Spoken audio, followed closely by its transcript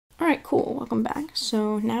Cool, welcome back.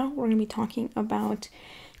 So now we're going to be talking about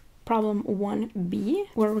problem 1b,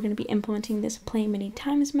 where we're going to be implementing this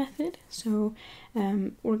playManyTimes method. So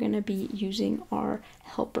we're going to be using our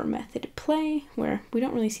helper method play, where we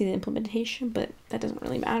don't really see the implementation, but that doesn't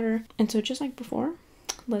really matter. And so just like before,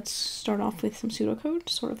 let's start off with some pseudocode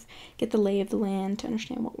to sort of get the lay of the land to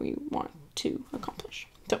understand what we want to accomplish.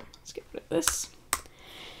 So let's get rid of this.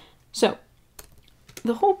 So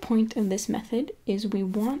the whole point of this method is we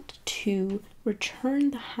want to return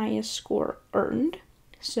the highest score earned.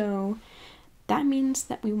 So that means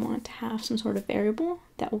that we want to have some sort of variable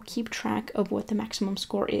that will keep track of what the maximum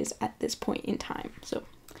score is at this point in time. So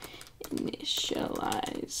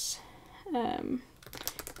initialize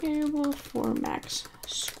variable for max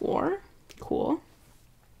score. Cool.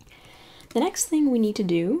 The next thing we need to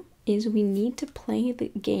do is we need to play the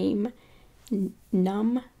game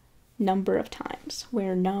num number of times,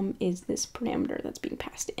 where num is this parameter that's being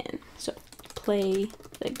passed in. So play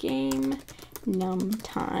the game num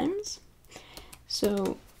times.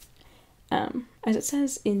 So as it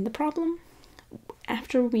says in the problem,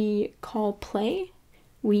 after we call play,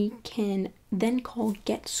 we can then call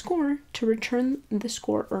getScore to return the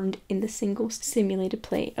score earned in the single simulated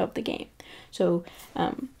play of the game. So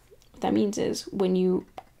what that means is when you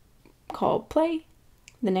call play,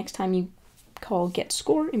 the next time you call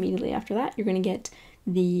getScore, immediately after that, you're going to get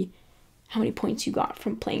how many points you got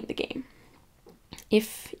from playing the game.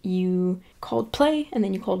 If you called play and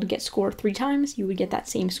then you called getScore 3 times, you would get that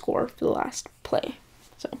same score for the last play.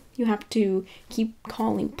 So you have to keep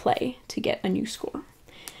calling play to get a new score.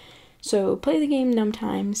 So play the game num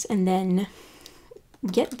times and then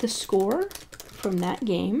get the score from that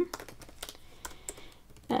game.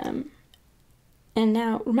 And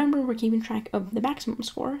now remember, we're keeping track of the maximum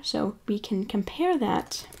score, so we can compare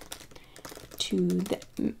that to the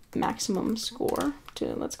maximum score,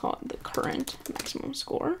 to let's call it the current maximum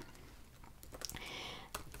score.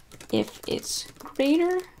 If it's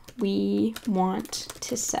greater, we want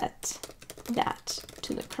to set that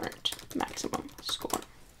to the current maximum score.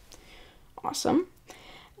 Awesome.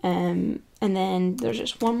 And then there's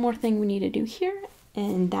just one more thing we need to do here,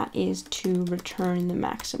 and that is to return the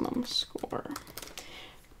maximum score.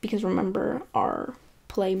 Because remember, our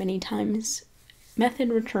playManyTimes method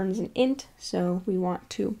returns an int, so we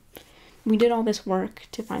did all this work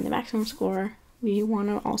to find the maximum score. We want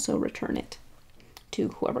to also return it to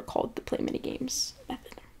whoever called the playManyGames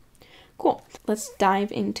method. Cool. Let's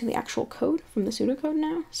dive into the actual code from the pseudocode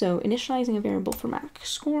now. So initializing a variable for max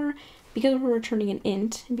score, because we're returning an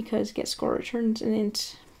int, and because getScore returns an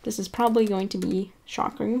int, this is probably going to be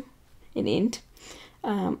shocking, an int.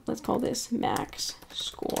 Let's call this max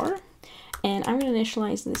score, and I'm going to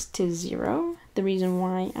initialize this to 0. The reason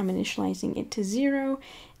why I'm initializing it to 0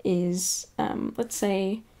 is, let's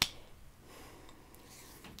say,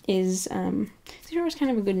 0 is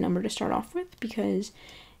kind of a good number to start off with, because,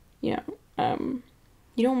 you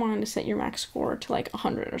don't want to set your max score to like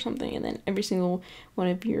 100 or something, and then every single one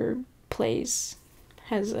of your plays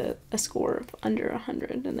has a score of under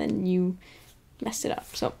 100, and then you messed it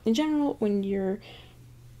up. So in general, when you're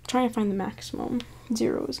trying to find the maximum,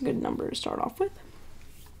 0 is a good number to start off with.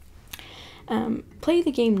 Play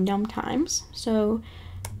the game num times. So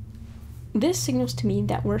this signals to me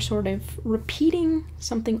that we're sort of repeating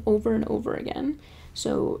something over and over again.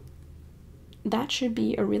 So that should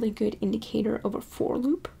be a really good indicator of a for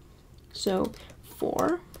loop. So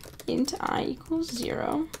for int I equals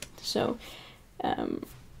 0. So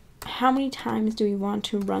how many times do we want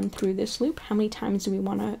to run through this loop? How many times do we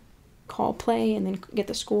want to call play and then get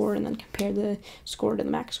the score and then compare the score to the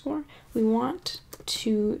max score? We want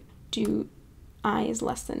to do I is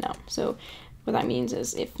less than num. So what that means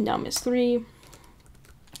is if num is 3,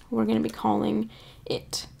 we're going to be calling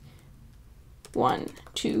it 1,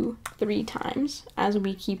 2, 3 times as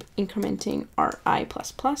we keep incrementing our I++,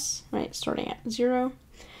 right, starting at 0,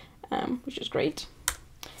 which is great.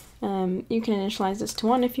 You can initialize this to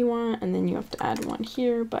 1 if you want, and then you have to add 1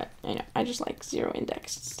 here, but I just like 0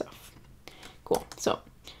 indexed stuff. Cool. So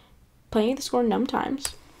playing the score num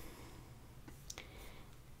times.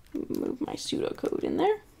 Move my pseudocode in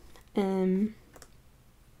there.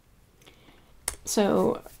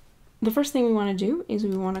 So the first thing we want to do is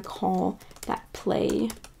we want to call that play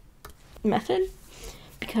method,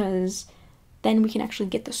 because then we can actually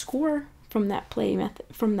get the score from that play method,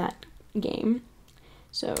 from that game.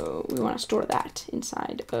 So we want to store that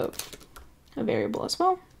inside of a variable as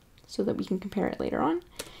well, so that we can compare it later on.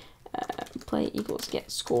 Play equals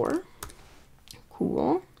getScore.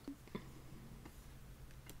 Cool.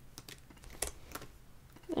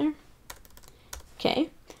 There. Okay.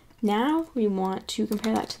 Now we want to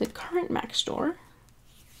compare that to the current max score.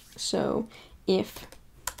 So if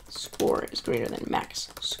score is greater than max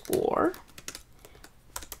score,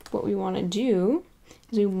 what we want to do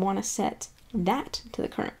is we want to set that to the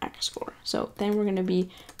current max score. So then we're going to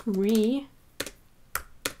be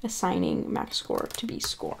assigning max score to be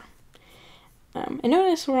score. And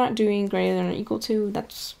notice we're not doing greater than or equal to.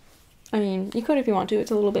 That's, I mean, you could if you want to.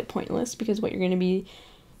 It's a little bit pointless because what you're going to be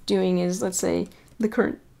doing is, let's say the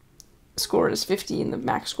current score is 50 and the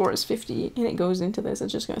max score is 50 and it goes into this,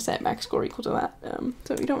 it's just going to set max score equal to that.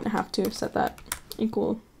 So you don't have to set that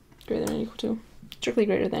equal, greater than or equal to. Strictly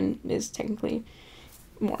greater than is technically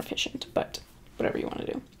more efficient, but whatever you want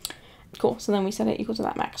to do. Cool, so then we set it equal to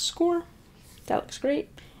that max score. That looks great.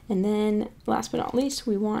 And then last but not least,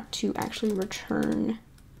 we want to actually return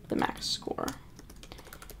the max score.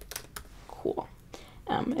 Cool.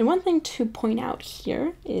 And one thing to point out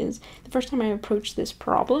here is the first time I approached this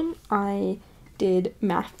problem, I did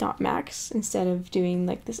math.max instead of doing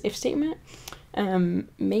like this if statement.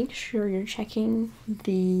 Make sure you're checking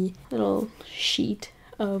the little sheet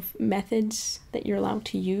of methods that you're allowed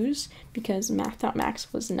to use, because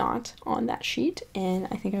math.max was not on that sheet, and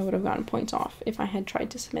I think I would have gotten points off if I had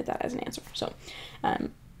tried to submit that as an answer. So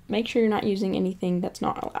make sure you're not using anything that's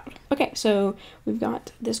not allowed. Okay, so we've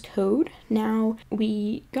got this code. Now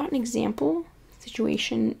we got an example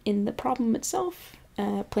situation in the problem itself.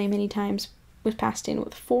 playManyTimes was passed in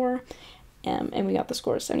with 4, and we got the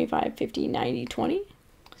score 75, 50, 90, 20.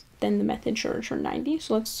 Then the method should return 90.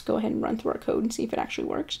 So let's go ahead and run through our code and see if it actually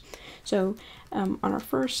works. So on our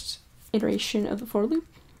first iteration of the for loop,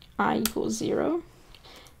 I equals 0.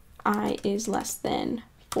 I is less than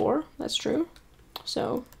 4. That's true.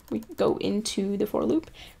 So we go into the for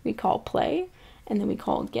loop, we call play, and then we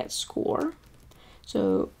call getScore.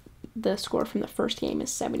 So the score from the first game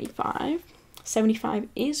is 75. 75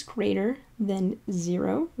 is greater than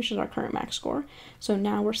 0, which is our current max score. So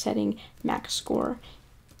now we're setting max score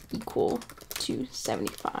equal to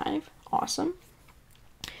 75. Awesome.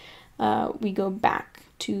 We go back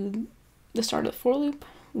to the start of the for loop.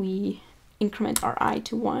 We increment our I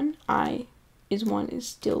to 1. I is 1 is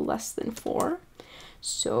still less than 4.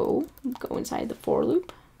 So go inside the for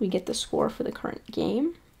loop. We get the score for the current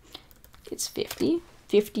game. It's 50.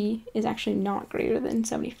 50 is actually not greater than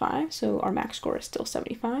 75, so our max score is still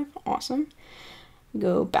 75. Awesome. We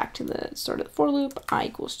go back to the start of the for loop. I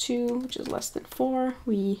equals 2, which is less than 4.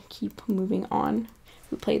 We keep moving on.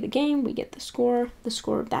 We play the game. We get the score. The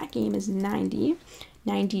score of that game is 90.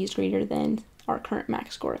 90 is greater than our current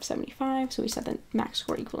max score of 75, so we set the max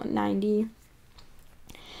score equal to 90.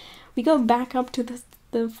 We go back up to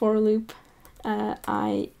the for loop.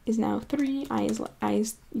 I is now 3. I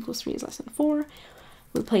equals 3 is less than 4.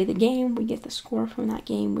 We play the game. We get the score from that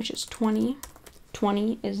game, which is 20.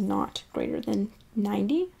 20 is not greater than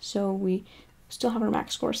 90, so we still have our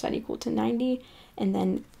max score set equal to 90, and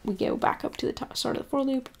then we go back up to the start of the for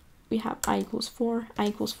loop. We have I equals 4. I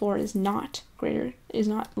equals 4 is not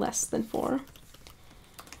less than 4.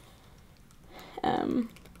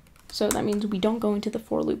 So that means we don't go into the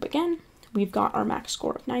for loop again. We've got our max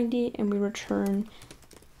score of 90, and we return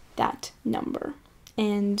that number.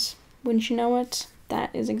 And wouldn't you know it, that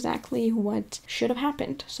is exactly what should have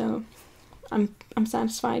happened. So I'm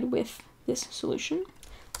satisfied with this solution.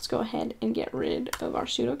 Let's go ahead and get rid of our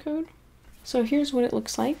pseudocode. So here's what it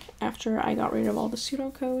looks like after I got rid of all the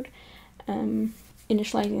pseudocode.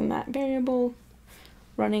 Initializing that variable,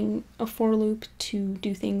 running a for loop to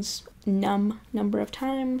do things number of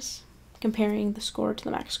times, comparing the score to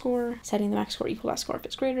the max score, setting the max score equal to that score if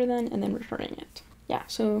it's greater than, and then returning it. Yeah,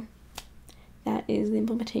 so that is the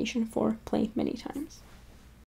implementation for playManyTimes.